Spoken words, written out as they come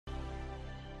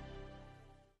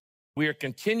We are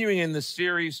continuing in this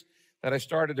series that I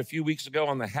started a few weeks ago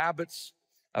on the habits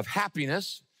of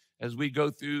happiness as we go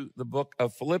through the book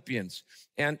of Philippians.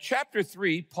 And chapter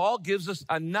 3, Paul gives us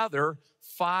another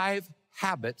 5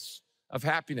 habits of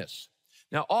happiness.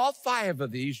 Now, all 5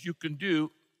 of these you can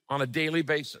do on a daily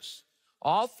basis.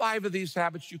 All 5 of these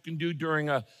habits you can do during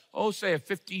a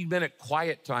 15-minute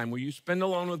quiet time where you spend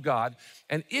alone with God.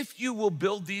 And if you will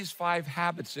build these 5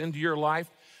 habits into your life,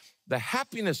 the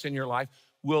happiness in your life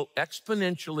will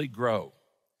exponentially grow,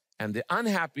 and the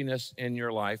unhappiness in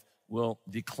your life will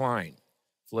decline.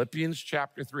 Philippians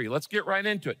chapter 3. Let's get right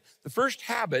into it. The first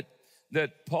habit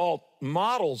that Paul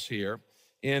models here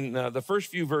in the first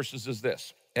few verses is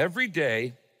this: every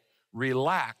day,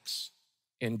 relax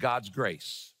in God's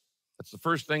grace. That's the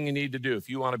first thing you need to do if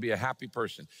you want to be a happy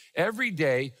person. Every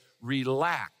day,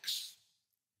 relax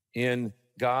in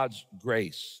God's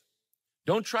grace.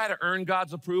 Don't try to earn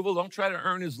God's approval. Don't try to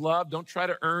earn his love. Don't try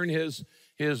to earn his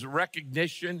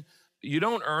recognition. You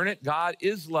don't earn it. God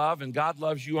is love, and God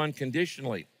loves you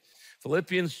unconditionally.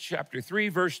 Philippians chapter 3,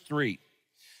 verse 3.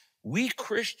 We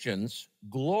Christians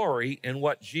glory in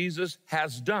what Jesus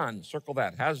has done. Circle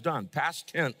that, has done, past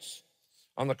tense.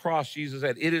 On the cross, Jesus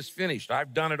said, "It is finished.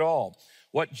 I've done it all."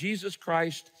 What Jesus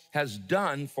Christ has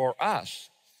done for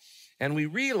us. And we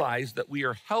realize that we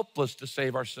are helpless to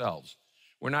save ourselves.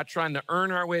 We're not trying to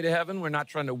earn our way to heaven. We're not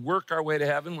trying to work our way to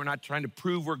heaven. We're not trying to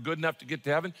prove we're good enough to get to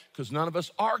heaven, because none of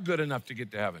us are good enough to get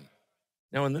to heaven.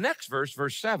 Now, in the next verse,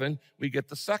 verse 7, we get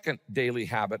the second daily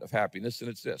habit of happiness, and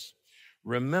it's this: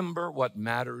 remember what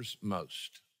matters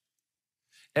most.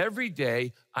 Every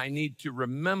day, I need to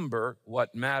remember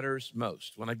what matters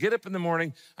most. When I get up in the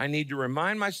morning, I need to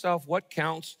remind myself what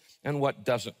counts and what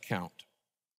doesn't count.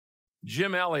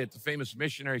 Jim Elliot, the famous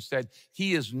missionary, said,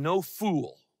 "He is no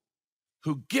fool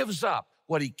who gives up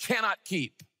what he cannot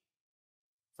keep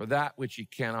for that which he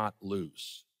cannot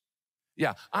lose."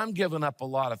 Yeah, I'm giving up a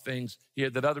lot of things here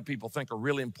that other people think are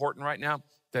really important right now.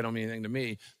 They don't mean anything to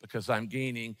me, because I'm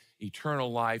gaining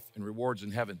eternal life and rewards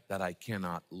in heaven that I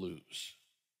cannot lose.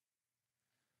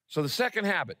 So the second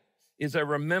habit is I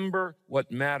remember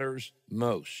what matters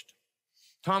most.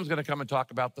 Tom's going to come and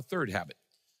talk about the third habit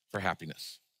for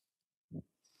happiness.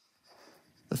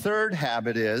 The third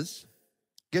habit is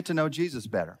get to know Jesus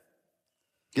better.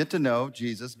 Get to know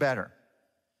Jesus better.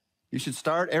 You should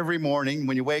start every morning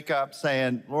when you wake up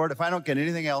saying, "Lord, if I don't get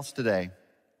anything else today,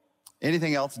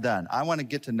 anything else done, I want to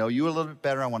get to know you a little bit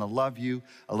better. I want to love you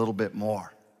a little bit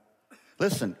more."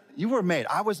 Listen,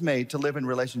 I was made to live in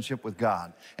relationship with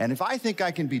God. And if I think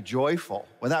I can be joyful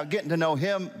without getting to know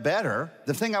him better,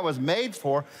 the thing I was made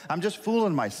for, I'm just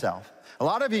fooling myself. A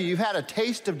lot of you've had a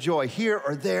taste of joy here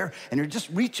or there, and you're just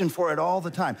reaching for it all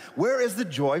the time. Where is the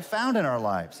joy found in our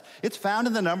lives? It's found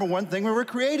in the number one thing we were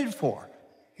created for: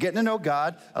 getting to know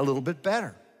God a little bit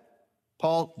better.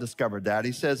 Paul discovered that.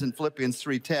 He says in Philippians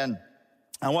 3:10,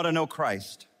 "I want to know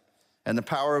Christ and the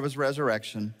power of his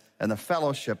resurrection and the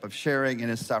fellowship of sharing in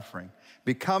his suffering,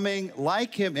 becoming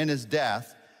like him in his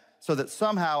death, so that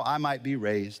somehow I might be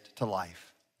raised to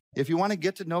life." If you want to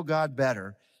get to know God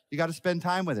better, you got to spend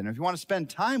time with him. If you want to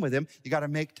spend time with him, you got to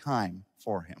make time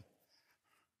for him.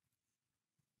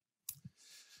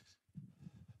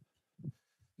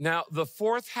 Now, the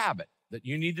fourth habit that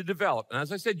you need to develop, and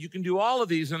as I said, you can do all of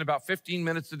these in about 15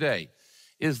 minutes a day,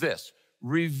 is this: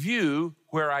 review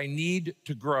where I need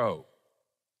to grow.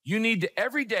 You need to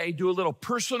every day do a little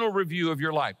personal review of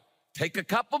your life. Take a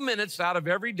couple minutes out of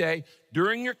every day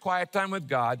during your quiet time with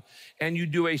God, and you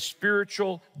do a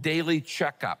spiritual daily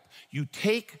checkup. You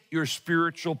take your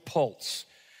spiritual pulse.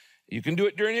 You can do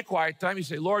it during your quiet time. You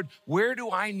say, "Lord, where do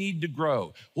I need to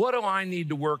grow? What do I need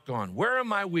to work on? Where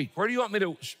am I weak? Where do you want me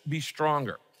to be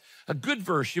stronger?" A good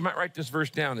verse, you might write this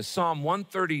verse down, is Psalm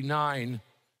 139,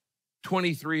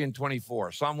 23 and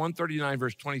 24. Psalm 139,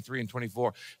 verse 23 and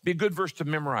 24. Be a good verse to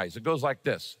memorize. It goes like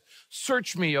this: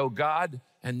 "Search me, O God,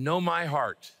 and know my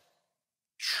heart.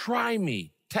 Try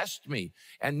me, test me,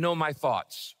 and know my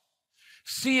thoughts.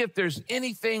 See if there's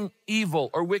anything evil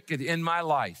or wicked in my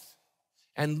life,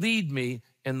 and lead me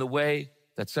in the way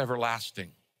that's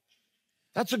everlasting."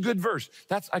 That's a good verse.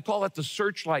 I call that the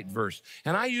searchlight verse.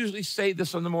 And I usually say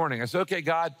this in the morning. I say, "Okay,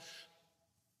 God,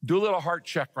 do a little heart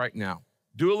check right now.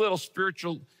 Do a little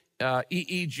spiritual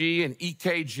EEG and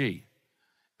EKG.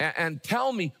 And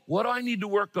tell me, what do I need to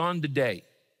work on today?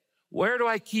 Where do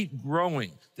I keep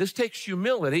growing?" This takes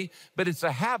humility, but it's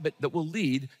a habit that will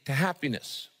lead to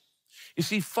happiness. You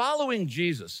see, following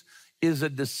Jesus is a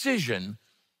decision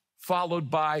followed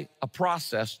by a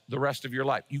process the rest of your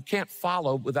life. You can't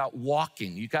follow without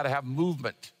walking. You got to have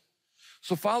movement.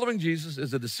 So following Jesus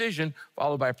is a decision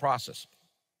followed by a process.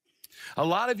 A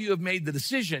lot of you have made the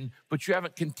decision, but you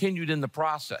haven't continued in the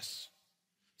process.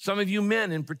 Some of you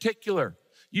men in particular,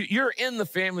 you're in the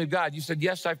family of God. You said,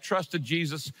 yes, I've trusted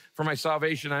Jesus for my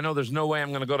salvation. I know there's no way I'm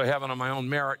going to go to heaven on my own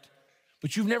merit.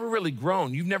 But you've never really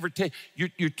grown. You've never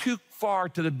you're too far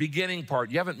to the beginning part.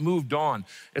 You haven't moved on.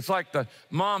 It's like the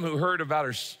mom who heard about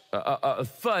her a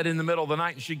thud in the middle of the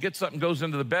night, and she gets up and goes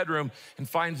into the bedroom and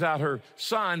finds out her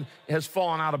son has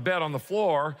fallen out of bed on the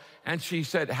floor. And she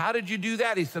said, how did you do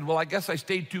that? He said, well, I guess I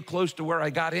stayed too close to where I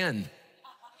got in.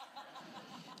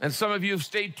 And some of you have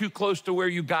stayed too close to where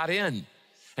you got in,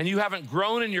 and you haven't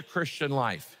grown in your Christian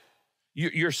life.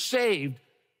 You're saved,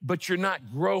 but you're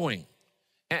not growing.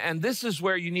 And this is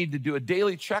where you need to do a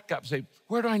daily checkup. Say,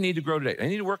 where do I need to grow today? Do I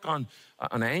need to work on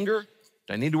anger?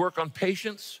 Do I need to work on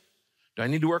patience? Do I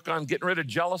need to work on getting rid of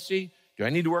jealousy? Do I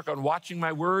need to work on watching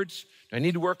my words? Do I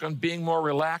need to work on being more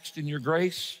relaxed in your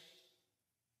grace?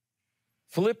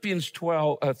 Philippians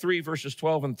 3, verses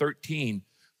 12 and 13,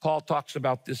 Paul talks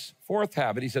about this fourth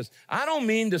habit. He says, I don't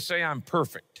mean to say I'm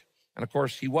perfect. And of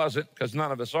course, he wasn't, because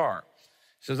none of us are.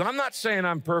 He says, I'm not saying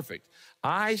I'm perfect.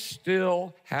 I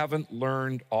still haven't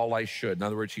learned all I should. In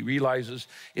other words, he realizes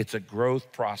it's a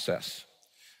growth process.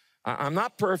 I'm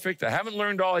not perfect. I haven't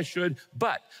learned all I should,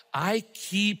 but I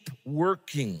keep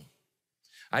working.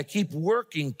 I keep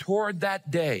working toward that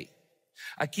day.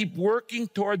 I keep working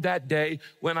toward that day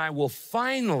when I will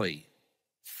finally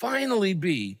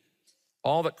be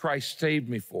all that Christ saved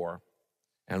me for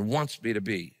and wants me to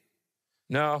be.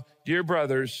 Now, dear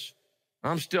brothers,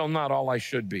 I'm still not all I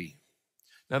should be.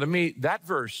 Now, to me, that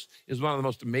verse is one of the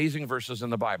most amazing verses in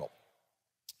the Bible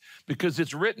because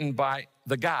it's written by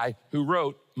the guy who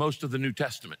wrote most of the New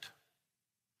Testament.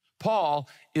 Paul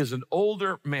is an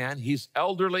older man. He's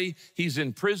elderly. He's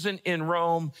in prison in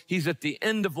Rome. He's at the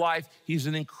end of life. He's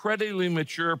an incredibly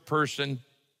mature person.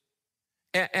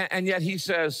 And yet he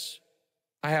says,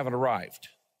 I haven't arrived.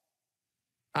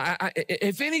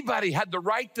 If anybody had the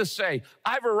right to say,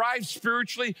 I've arrived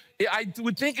spiritually, I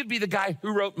would think it'd be the guy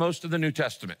who wrote most of the New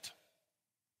Testament.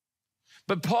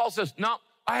 But Paul says, no,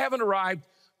 I haven't arrived.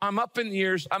 I'm up in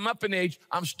years. I'm up in age.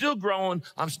 I'm still growing.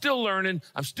 I'm still learning.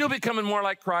 I'm still becoming more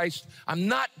like Christ. I'm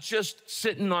not just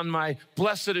sitting on my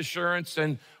blessed assurance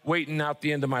and waiting out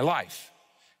the end of my life.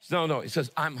 No, he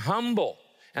says, I'm humble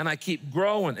and I keep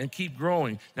growing and keep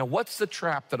growing. Now, what's the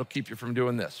trap that'll keep you from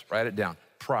doing this? Write it down.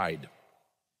 Pride.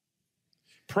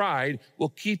 Pride will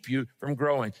keep you from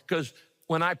growing because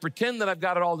when I pretend that I've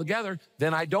got it all together,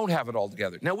 then I don't have it all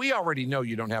together. Now, we already know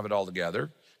you don't have it all together.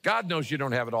 God knows you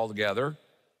don't have it all together.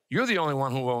 You're the only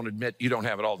one who won't admit you don't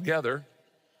have it all together.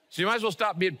 So you might as well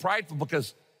stop being prideful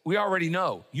because we already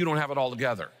know you don't have it all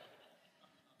together.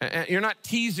 And you're not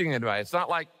teasing anybody. It's not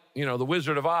like, the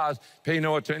Wizard of Oz, pay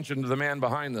no attention to the man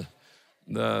behind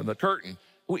the curtain.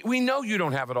 We know you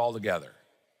don't have it all together.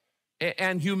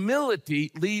 And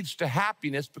humility leads to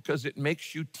happiness because it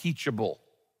makes you teachable.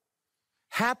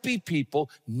 Happy people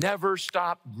never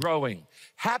stop growing.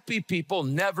 Happy people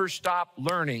never stop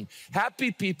learning.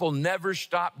 Happy people never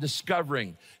stop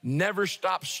discovering, never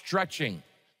stop stretching,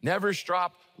 never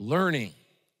stop learning.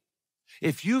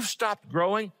 If you've stopped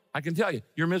growing, I can tell you,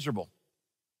 you're miserable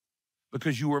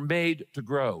because you were made to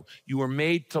grow. You were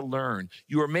made to learn.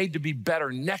 You were made to be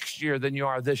better next year than you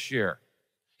are this year.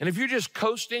 And if you're just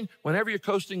coasting, whenever you're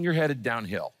coasting, you're headed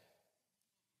downhill.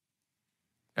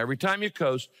 Every time you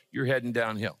coast, you're heading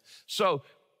downhill. So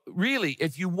really,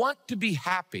 if you want to be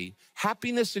happy,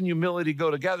 happiness and humility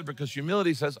go together because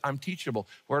humility says, I'm teachable.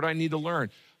 Where do I need to learn?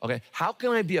 Okay, how can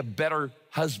I be a better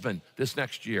husband this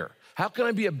next year? How can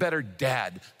I be a better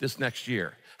dad this next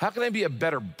year? How can I be a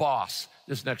better boss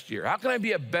this next year? How can I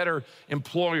be a better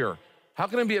employer? How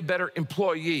can I be a better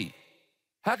employee?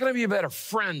 How can I be a better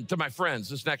friend to my friends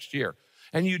this next year?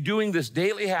 And you doing this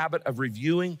daily habit of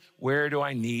reviewing, where do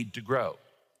I need to grow?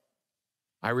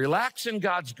 I relax in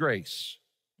God's grace.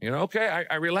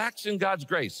 I relax in God's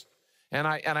grace. And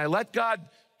I let God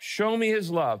show me his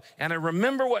love. And I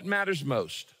remember what matters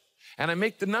most. And I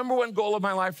make the number one goal of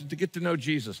my life to get to know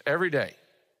Jesus every day.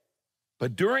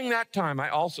 But during that time, I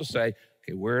also say,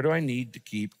 okay, where do I need to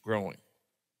keep growing?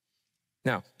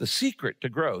 Now, the secret to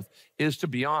growth is to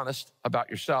be honest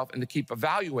about yourself and to keep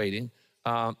evaluating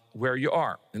where you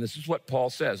are. And this is what Paul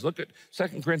says. Look at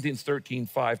 2 Corinthians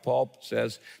 13:5. Paul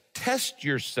says, test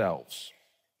yourselves.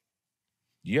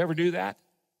 Do you ever do that?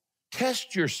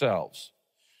 Test yourselves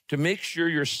to make sure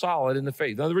you're solid in the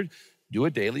faith. In other words, do a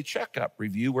daily checkup,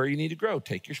 review where you need to grow,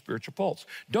 take your spiritual pulse.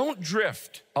 Don't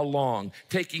drift along,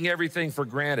 taking everything for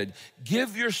granted.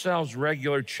 Give yourselves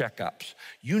regular checkups.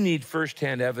 You need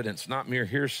firsthand evidence, not mere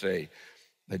hearsay,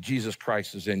 that Jesus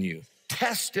Christ is in you.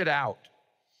 Test it out.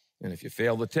 And if you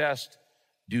fail the test,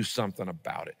 do something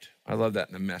about it. I love that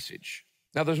in the Message.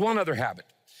 Now, there's one other habit,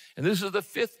 and this is the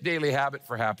 5th daily habit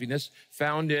for happiness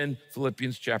found in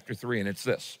Philippians chapter 3, and it's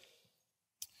this.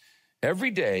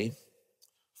 Every day,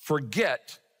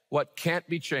 forget what can't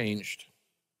be changed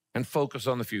and focus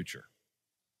on the future.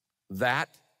 That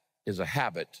is a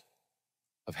habit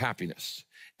of happiness.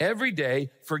 Every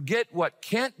day, forget what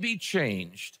can't be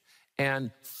changed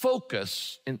and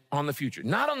focus on the future,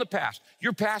 not on the past.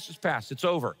 Your past is past. It's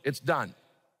over. It's done.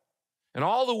 And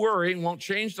all the worrying won't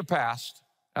change the past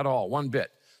at all, one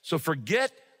bit. So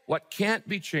forget what can't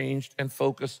be changed and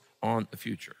focus on the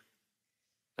future.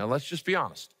 Now, let's just be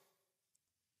honest.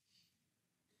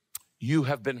 You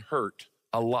have been hurt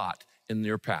a lot in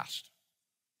your past.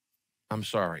 I'm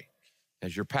sorry.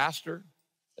 As your pastor,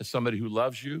 as somebody who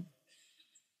loves you,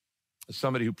 as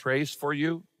somebody who prays for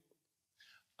you,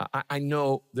 I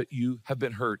know that you have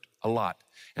been hurt a lot.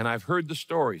 And I've heard the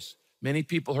stories. Many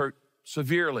people hurt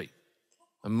severely.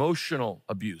 Emotional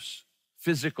abuse,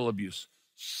 physical abuse,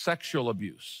 sexual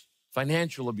abuse,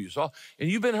 financial abuse. And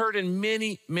you've been hurt in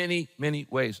many, many, many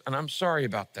ways. And I'm sorry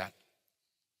about that.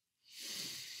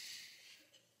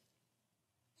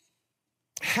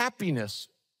 Happiness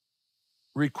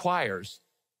requires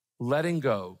letting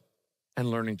go and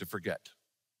learning to forget.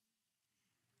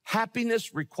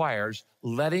 Happiness requires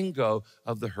letting go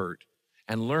of the hurt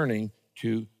and learning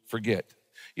to forget.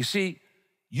 You see,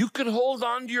 you can hold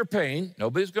on to your pain.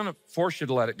 Nobody's going to force you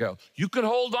to let it go. You can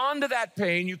hold on to that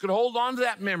pain. You can hold on to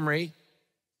that memory,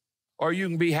 or you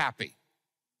can be happy.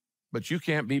 But you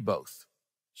can't be both.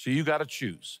 So you got to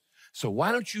choose. So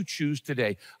why don't you choose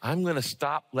today? I'm going to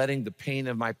stop letting the pain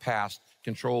of my past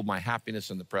control my happiness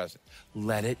in the present.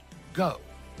 Let it go.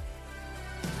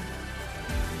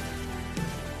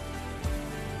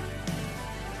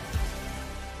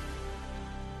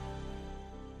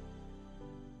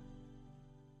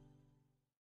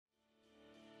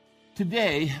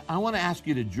 Today, I want to ask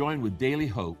you to join with Daily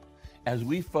Hope as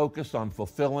we focus on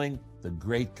fulfilling the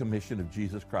Great Commission of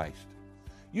Jesus Christ.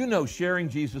 You know, sharing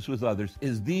Jesus with others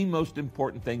is the most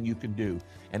important thing you can do.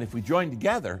 And if we join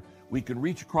together, we can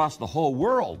reach across the whole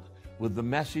world with the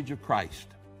message of Christ.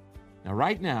 Now,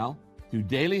 right now, through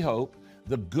Daily Hope,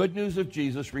 the good news of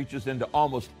Jesus reaches into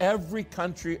almost every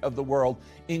country of the world,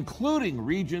 including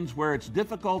regions where it's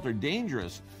difficult or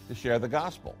dangerous to share the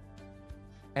gospel.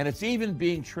 And it's even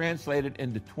being translated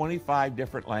into 25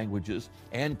 different languages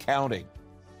and counting.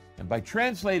 And by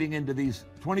translating into these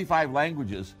 25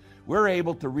 languages, we're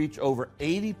able to reach over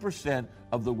 80%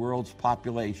 of the world's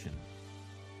population.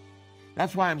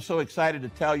 That's why I'm so excited to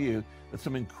tell you that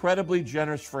some incredibly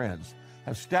generous friends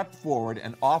have stepped forward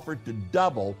and offered to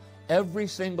double every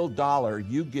single dollar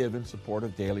you give in support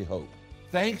of Daily Hope.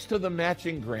 Thanks to the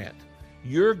matching grant,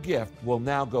 your gift will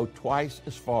now go twice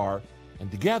as far,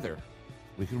 and together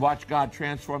we can watch God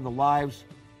transform the lives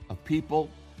of people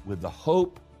with the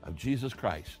hope of Jesus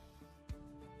Christ.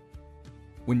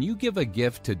 When you give a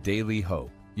gift to Daily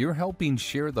Hope, you're helping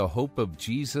share the hope of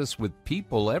Jesus with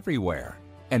people everywhere.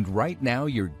 And right now,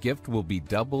 your gift will be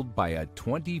doubled by a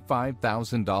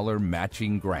 $25,000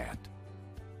 matching grant.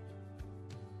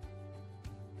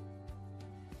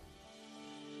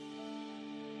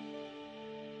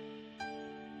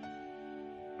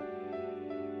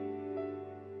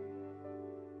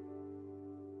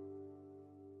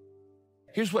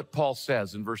 Here's what Paul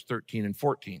says in verse 13 and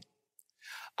 14.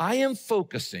 I am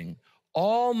focusing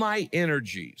all my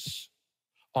energies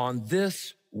on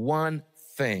this one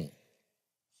thing,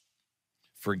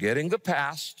 forgetting the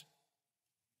past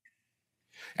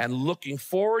and looking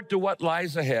forward to what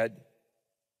lies ahead.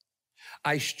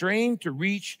 I strain to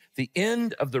reach the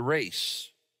end of the race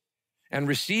and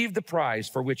receive the prize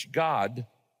for which God,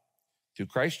 through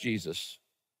Christ Jesus,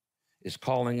 is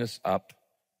calling us up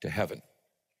to heaven.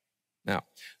 Now,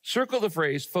 circle the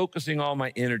phrase, focusing all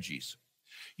my energies.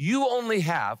 You only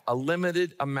have a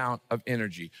limited amount of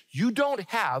energy. You don't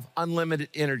have unlimited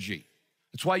energy.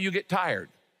 That's why you get tired.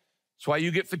 That's why you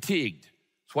get fatigued.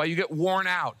 That's why you get worn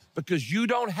out, because you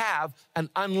don't have an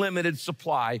unlimited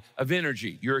supply of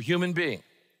energy. You're a human being.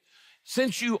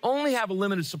 Since you only have a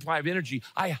limited supply of energy,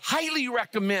 I highly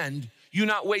recommend you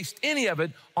not waste any of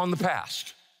it on the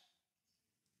past.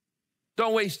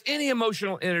 Don't waste any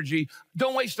emotional energy.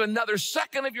 Don't waste another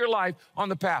second of your life on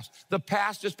the past. The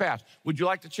past is past. Would you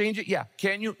like to change it? Yeah.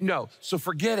 Can you? No. So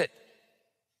forget it.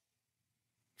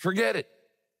 Forget it.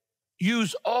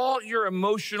 Use all your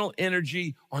emotional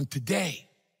energy on today,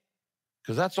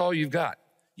 because that's all you've got.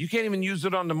 You can't even use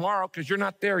it on tomorrow because you're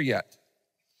not there yet.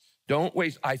 Don't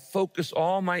waste. I focus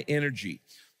all my energy.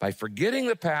 by forgetting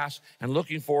the past and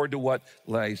looking forward to what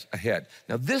lies ahead.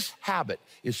 Now, this habit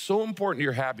is so important to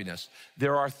your happiness.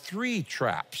 There are 3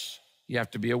 traps you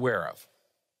have to be aware of,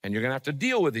 and you're gonna have to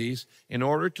deal with these in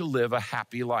order to live a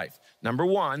happy life. Number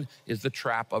 1 is the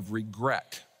trap of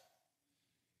regret.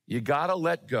 You gotta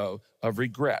let go of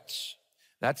regrets.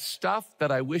 That's stuff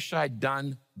that I wish I'd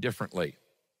done differently.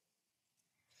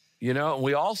 You know, and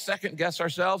we all second guess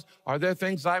ourselves. Are there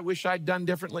things I wish I'd done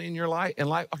differently in your life?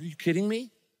 Are you kidding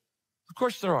me? Of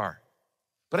course there are.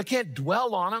 But I can't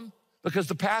dwell on them because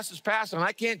the past is past and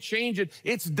I can't change it.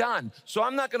 It's done. So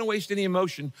I'm not gonna waste any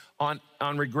emotion on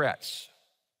regrets.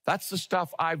 That's the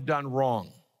stuff I've done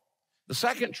wrong. The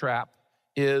second trap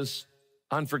is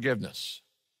unforgiveness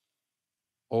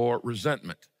or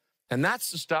resentment. And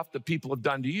that's the stuff that people have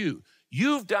done to you.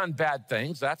 You've done bad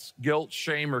things. That's guilt,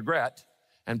 shame, regret.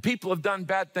 And people have done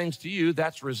bad things to you.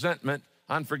 That's resentment,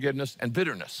 unforgiveness, and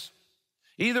bitterness.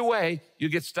 Either way, you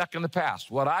get stuck in the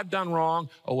past. What I've done wrong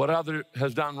or what other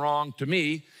has done wrong to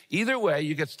me, either way,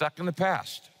 you get stuck in the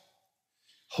past.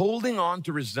 Holding on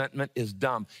to resentment is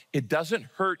dumb. It doesn't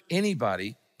hurt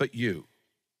anybody but you.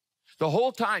 The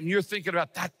whole time you're thinking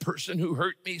about that person who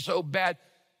hurt me so bad,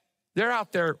 they're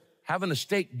out there having a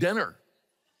steak dinner.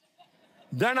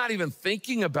 They're not even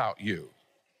thinking about you.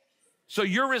 So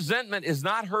your resentment is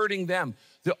not hurting them.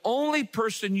 The only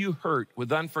person you hurt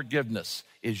with unforgiveness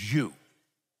is you.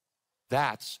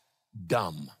 That's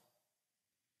dumb.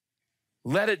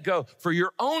 Let it go. For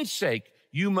your own sake,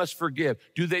 you must forgive.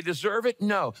 Do they deserve it?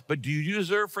 No. But do you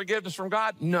deserve forgiveness from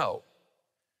God? No.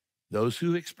 Those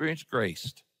who experience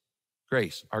grace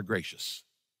are gracious.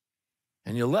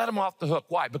 And you let them off the hook.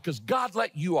 Why? Because God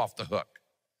let you off the hook.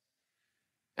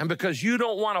 And because you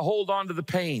don't want to hold on to the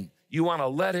pain. You want to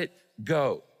let it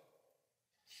go.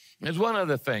 There's one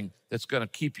other thing that's going to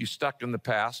keep you stuck in the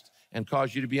past and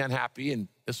cause you to be unhappy, and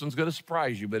this one's going to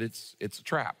surprise you, but it's a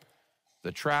trap.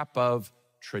 The trap of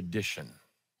tradition.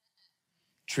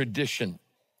 Tradition.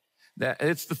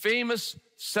 It's the famous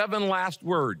 7 last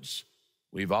words.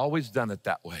 We've always done it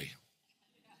that way.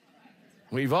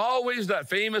 We've always done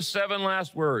famous 7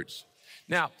 last words.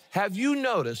 Now, have you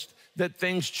noticed that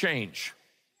things change?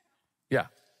 Yeah.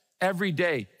 Every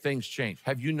day things change.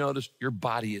 Have you noticed your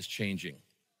body is changing?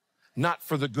 Not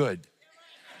for the good.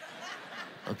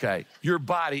 Okay, your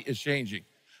body is changing.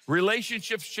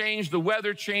 Relationships change, the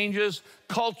weather changes,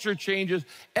 culture changes.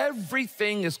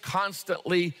 Everything is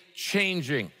constantly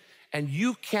changing, and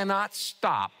you cannot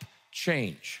stop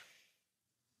change.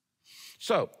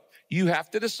 So you have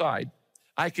to decide,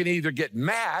 I can either get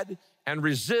mad and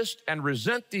resist and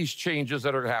resent these changes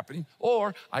that are happening,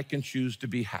 or I can choose to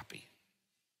be happy.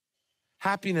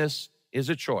 Happiness is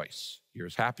a choice. You're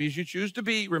as happy as you choose to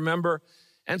be, remember?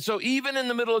 And so even in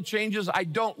the middle of changes I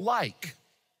don't like,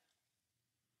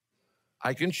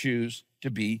 I can choose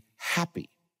to be happy.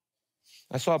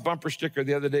 I saw a bumper sticker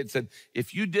the other day that said,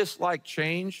 if you dislike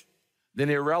change, then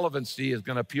irrelevancy is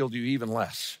going to appeal to you even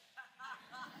less.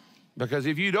 Because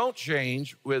if you don't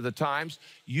change with the times,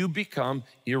 you become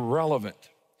irrelevant.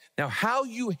 Now, how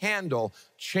you handle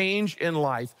change in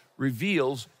life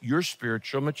reveals your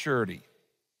spiritual maturity.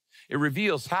 It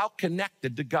reveals how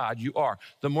connected to God you are.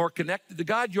 The more connected to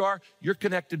God you are, you're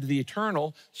connected to the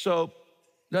eternal. So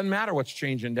it doesn't matter what's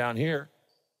changing down here.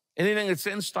 Anything that's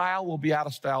in style will be out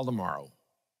of style tomorrow.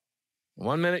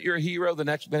 1 minute you're a hero, the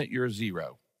next minute you're a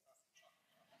zero.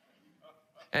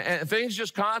 And things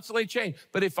just constantly change.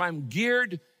 But if I'm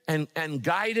geared and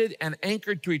guided and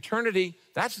anchored to eternity,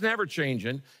 that's never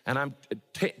changing, and I'm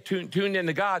tuned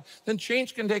into God, then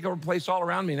change can take over place all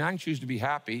around me, and I can choose to be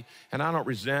happy, and I don't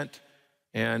resent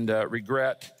and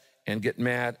regret and get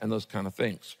mad and those kind of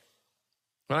things.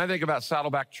 When I think about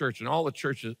Saddleback Church and all the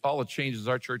changes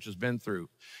our church has been through,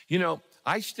 you know,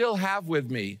 I still have with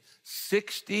me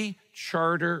 60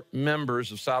 charter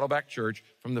members of Saddleback Church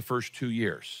from the first 2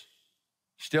 years.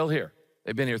 Still here.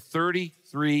 They've been here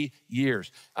 33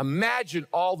 years. Imagine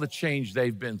all the change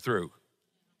they've been through.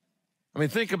 I mean,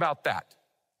 think about that.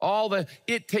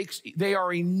 They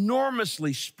are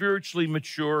enormously spiritually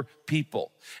mature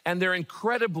people, and they're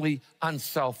incredibly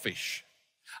unselfish.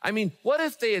 I mean, what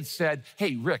if they had said,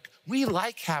 hey, Rick, we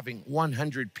like having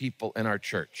 100 people in our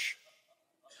church.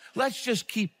 Let's just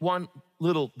keep one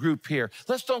little group here.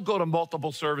 Let's don't go to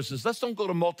multiple services. Let's don't go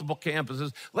to multiple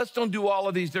campuses. Let's don't do all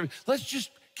of these different. Let's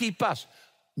just keep us.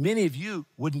 Many of you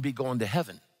wouldn't be going to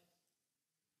heaven.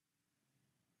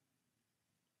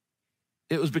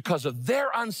 It was because of their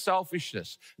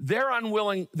unselfishness, their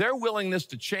willingness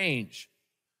to change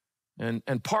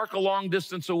and park a long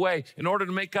distance away in order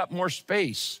to make up more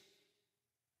space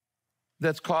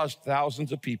that's caused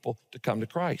thousands of people to come to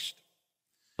Christ.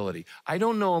 I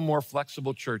don't know a more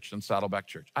flexible church than Saddleback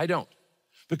Church. I don't,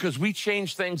 because we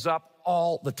change things up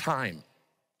all the time.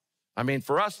 I mean,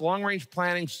 for us, long-range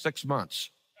planning, 6 months.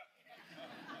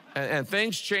 And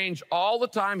things change all the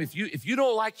time. If you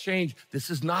don't like change, this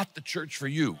is not the church for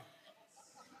you,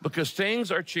 because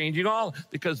things are changing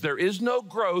because there is no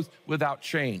growth without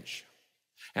change.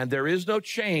 And there is no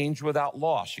change without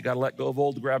loss. You got to let go of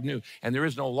old to grab new. And there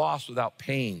is no loss without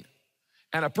pain.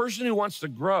 And a person who wants to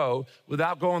grow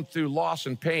without going through loss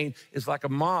and pain is like a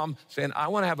mom saying, I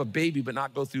want to have a baby but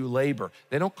not go through labor.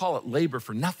 They don't call it labor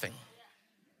for nothing.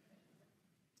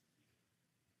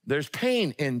 There's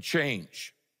pain in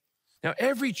change. Now,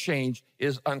 every change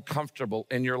is uncomfortable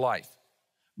in your life,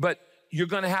 but you're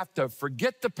going to have to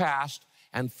forget the past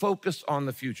and focus on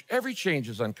the future. Every change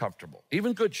is uncomfortable,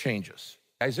 even good changes.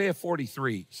 Isaiah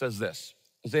 43 says this,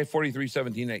 Isaiah 43,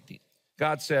 17, 18.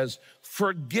 God says,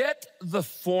 forget the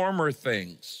former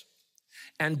things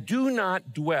and do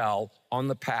not dwell on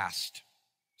the past.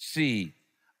 See,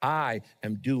 I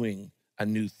am doing a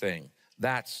new thing.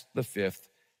 That's the fifth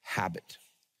habit.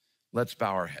 Let's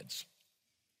bow our heads.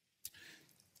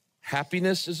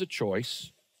 Happiness is a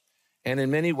choice, and in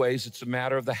many ways, it's a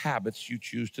matter of the habits you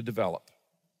choose to develop.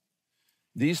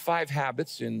 These 5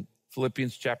 habits in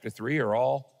Philippians chapter 3 are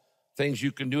all things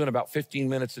you can do in about 15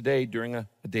 minutes a day during a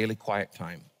daily quiet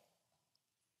time.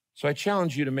 So I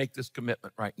challenge you to make this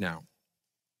commitment right now.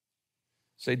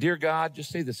 Say, dear God,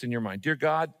 just say this in your mind. Dear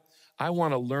God, I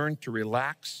want to learn to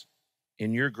relax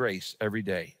in your grace every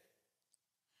day.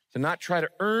 To not try to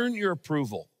earn your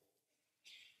approval,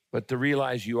 but to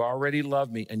realize you already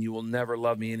love me and you will never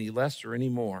love me any less or any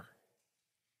more.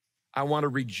 I want to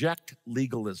reject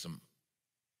legalism,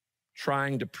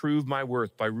 trying to prove my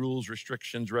worth by rules,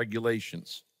 restrictions,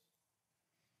 regulations.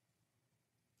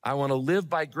 I want to live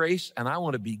by grace, and I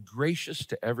want to be gracious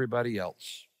to everybody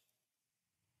else.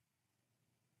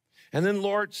 And then,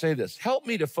 Lord, say this, help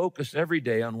me to focus every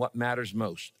day on what matters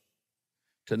most,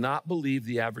 to not believe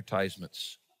the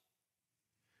advertisements,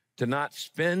 to not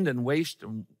spend and waste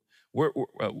and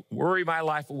worry my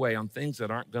life away on things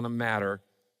that aren't going to matter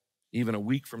even a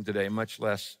week from today, much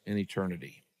less in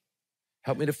eternity.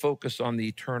 Help me to focus on the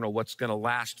eternal, what's going to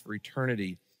last for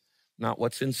eternity, not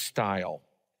what's in style.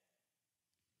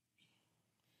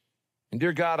 And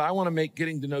dear God, I want to make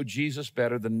getting to know Jesus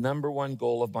better the number one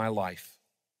goal of my life.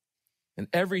 And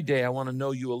every day I want to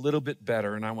know you a little bit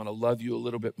better, and I want to love you a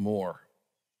little bit more.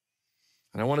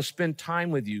 And I want to spend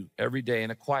time with you every day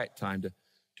in a quiet time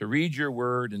to read your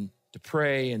word and to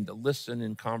pray and to listen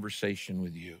in conversation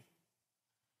with you.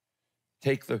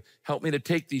 Help me to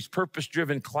take these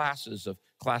purpose-driven classes of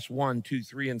class 1, 2,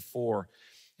 3, and 4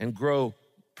 and grow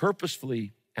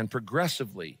purposefully and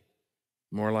progressively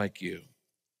more like you.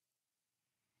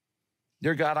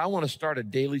 Dear God, I want to start a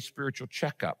daily spiritual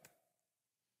checkup.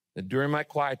 That during my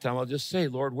quiet time, I'll just say,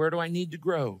 Lord, where do I need to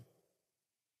grow?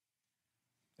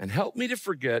 And help me to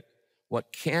forget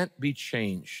what can't be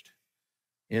changed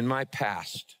in my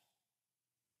past.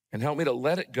 And help me to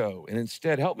let it go. And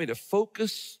instead, help me to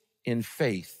focus in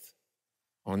faith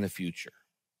on the future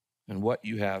and what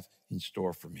you have in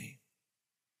store for me.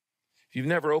 If you've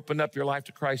never opened up your life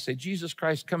to Christ, say, Jesus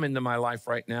Christ, come into my life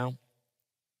right now.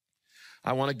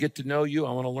 I want to get to know you.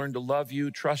 I want to learn to love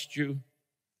you, trust you.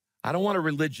 I don't want a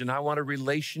religion. I want a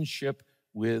relationship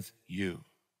with you.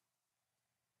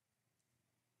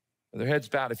 With their heads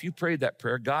bowed, if you prayed that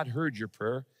prayer, God heard your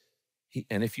prayer.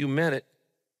 And if you meant it,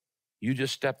 you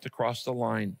just stepped across the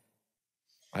line.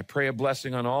 I pray a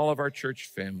blessing on all of our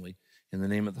church family in the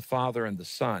name of the Father and the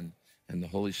Son and the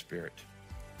Holy Spirit.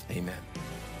 Amen.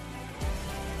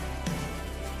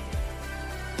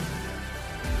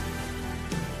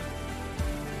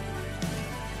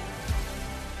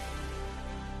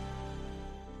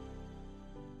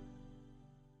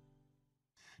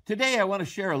 Today, I want to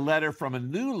share a letter from a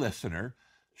new listener,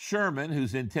 Sherman,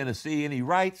 who's in Tennessee, and he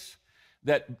writes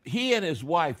that he and his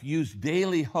wife use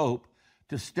Daily Hope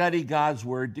to study God's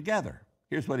Word together.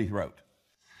 Here's what he wrote.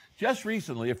 Just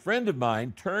recently, a friend of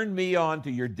mine turned me on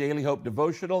to your Daily Hope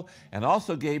devotional and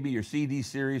also gave me your CD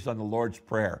series on the Lord's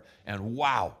Prayer. And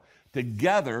wow,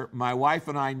 together, my wife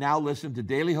and I now listen to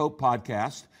Daily Hope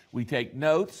podcast. We take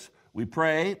notes, we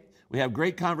pray, we have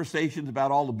great conversations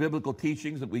about all the biblical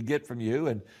teachings that we get from you,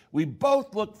 and we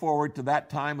both look forward to that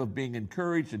time of being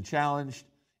encouraged and challenged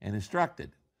and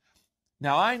instructed.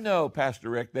 Now, I know, Pastor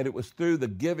Rick, that it was through the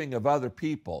giving of other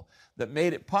people that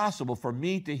made it possible for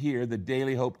me to hear the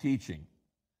Daily Hope teaching.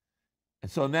 And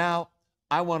so now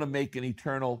I want to make an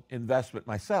eternal investment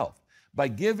myself by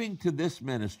giving to this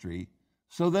ministry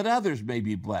so that others may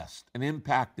be blessed and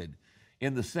impacted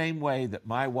in the same way that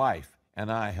my wife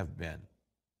and I have been.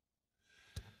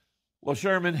 Well,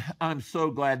 Sherman, I'm so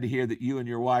glad to hear that you and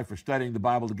your wife are studying the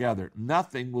Bible together.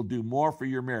 Nothing will do more for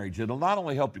your marriage. It'll not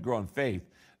only help you grow in faith,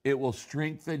 it will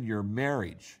strengthen your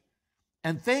marriage.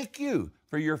 And thank you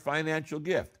for your financial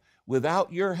gift.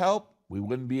 Without your help, we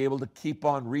wouldn't be able to keep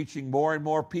on reaching more and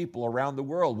more people around the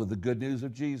world with the good news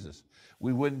of Jesus.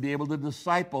 We wouldn't be able to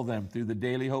disciple them through the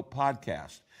Daily Hope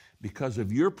podcast. Because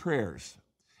of your prayers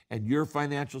and your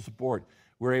financial support,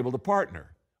 we're able to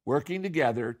partner, working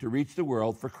together to reach the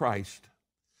world for Christ.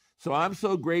 So I'm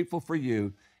so grateful for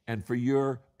you and for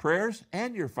your prayers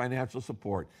and your financial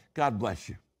support. God bless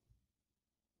you.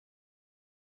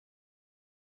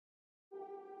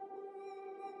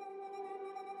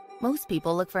 Most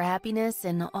people look for happiness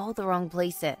in all the wrong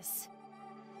places.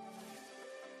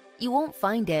 You won't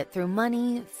find it through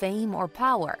money, fame, or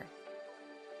power.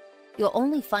 You'll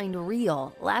only find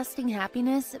real, lasting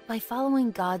happiness by following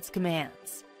God's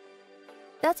commands.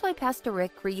 That's why Pastor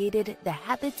Rick created the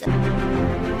Habits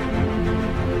of...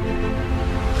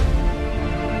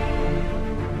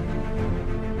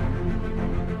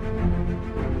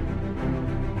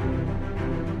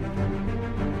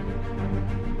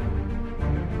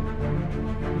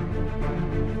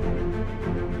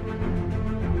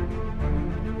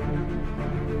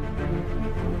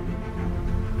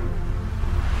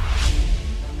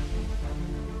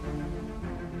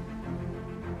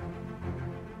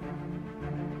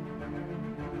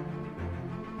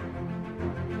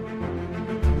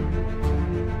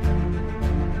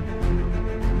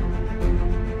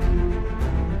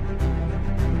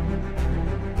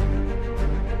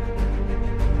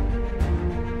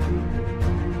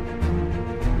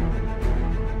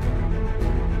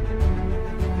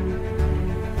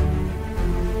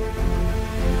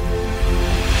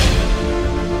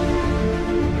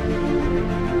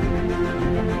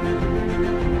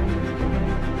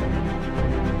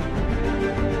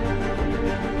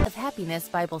 Happiness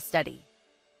Bible Study.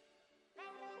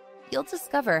 You'll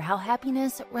discover how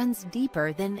happiness runs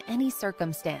deeper than any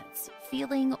circumstance,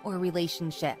 feeling, or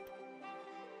relationship.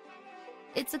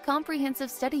 It's a comprehensive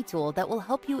study tool that will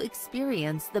help you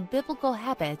experience the biblical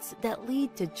habits that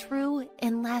lead to true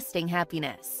and lasting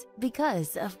happiness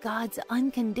because of God's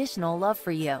unconditional love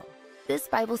for you. This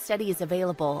Bible study is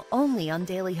available only on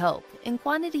Daily Hope, and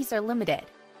quantities are limited.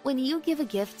 When you give a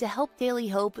gift to help Daily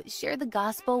Hope share the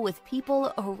gospel with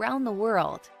people around the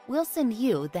world, we'll send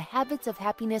you the Habits of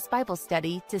Happiness Bible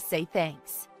Study to say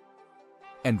thanks.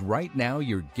 And right now,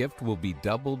 your gift will be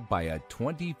doubled by a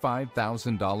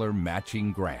 $25,000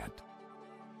 matching grant.